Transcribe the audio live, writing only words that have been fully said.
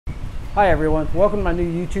Hi everyone, welcome to my new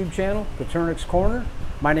YouTube channel, Coturnix Corner.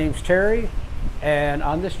 My name's Terry, and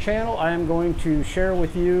on this channel I am going to share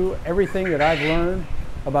with you everything that I've learned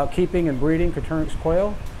about keeping and breeding Coturnix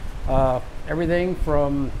quail. Everything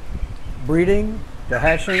from breeding to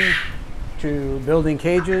hatching to building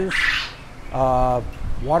cages,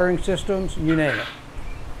 watering systems, you name it.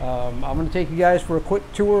 I'm going to take you guys for a quick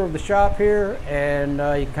tour of the shop here, and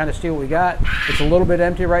you can kind of see what we got. It's a little bit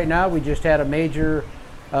empty right now. We just had a major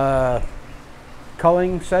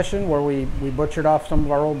culling session where we butchered off some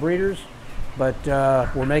of our old breeders, but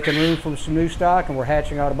we're making room for some new stock, and we're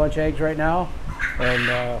hatching out a bunch of eggs right now,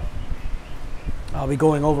 and I'll be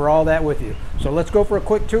going over all that with you. So let's go for a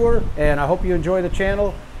quick tour, and I hope you enjoy the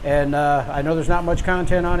channel. And I know there's not much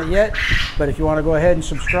content on it yet, but if you want to go ahead and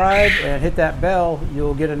subscribe and hit that bell,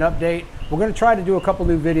 you'll get an update. We're going to try to do a couple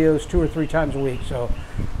new videos 2 or 3 times a week, so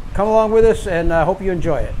come along with us, and I hope you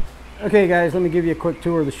enjoy it. Okay guys, let me give you a quick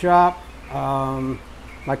tour of the shop.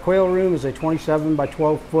 My quail room is a 27 by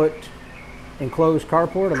 12 foot enclosed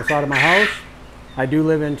carport on the side of my house. I do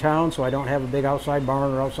live in town, so I don't have a big outside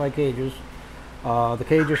barn or outside cages. The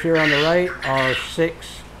cages here on the right are 6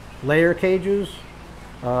 layer cages.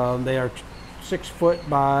 They are 6 foot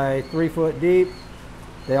by 3 foot deep.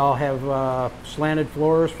 They all have slanted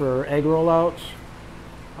floors for egg rollouts.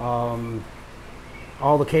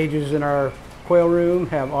 All the cages in our quail room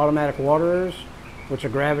have automatic waterers, which are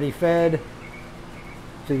gravity fed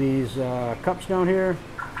to these cups down here.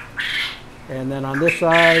 And then on this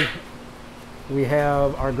side, we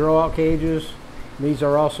have our grow out cages. These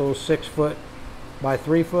are also 6 foot by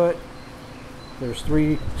 3 foot. There's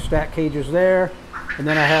 3 stack cages there. And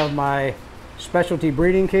then I have my specialty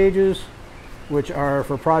breeding cages, which are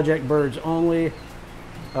for project birds only.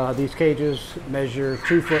 These cages measure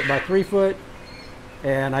 2 foot by 3 foot,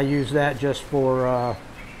 and I use that just for,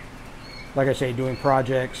 like I say, doing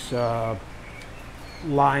projects,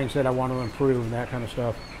 lines that I want to improve and that kind of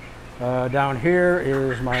stuff. Down here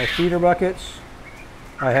is my feeder buckets.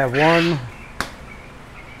 I have one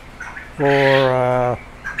for,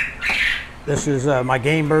 this is my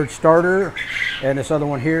game bird starter, and this other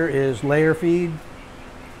one here is layer feed.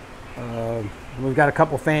 We've got a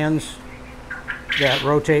couple fans that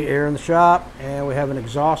rotate air in the shop, and we have an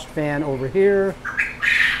exhaust fan over here.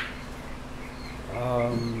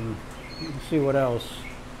 Let's see what else.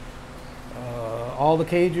 All the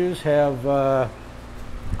cages have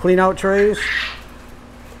clean out trays,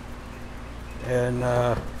 and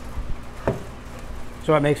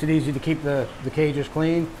so it makes it easy to keep the cages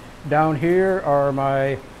clean. Down here are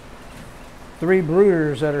my 3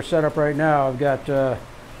 brooders that are set up right now. I've got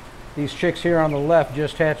these chicks here on the left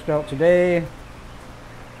just hatched out today,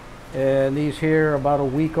 and these here are about a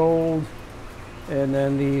week old, and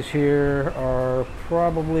then these here are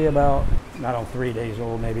probably about, I don't know, 3 days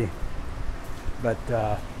old maybe. But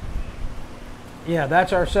yeah,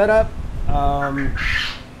 that's our setup. I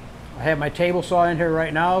have my table saw in here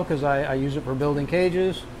right now because I use it for building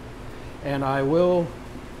cages, and I will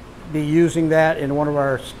be using that in one of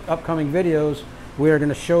our upcoming videos. We are going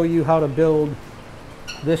to show you how to build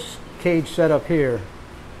this cage setup here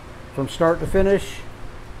from start to finish.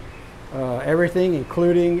 Everything,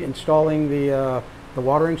 including installing the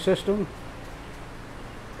watering system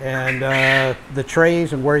and the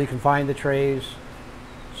trays and where you can find the trays.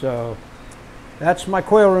 So that's my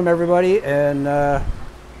quail room, everybody, and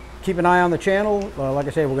keep an eye on the channel. Like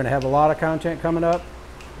I say, we're going to have a lot of content coming up,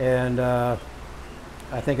 and I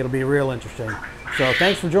think it'll be real interesting. So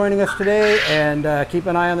thanks for joining us today, and keep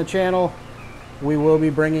an eye on the channel. We will be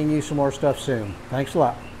bringing you some more stuff soon. Thanks a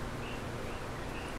lot.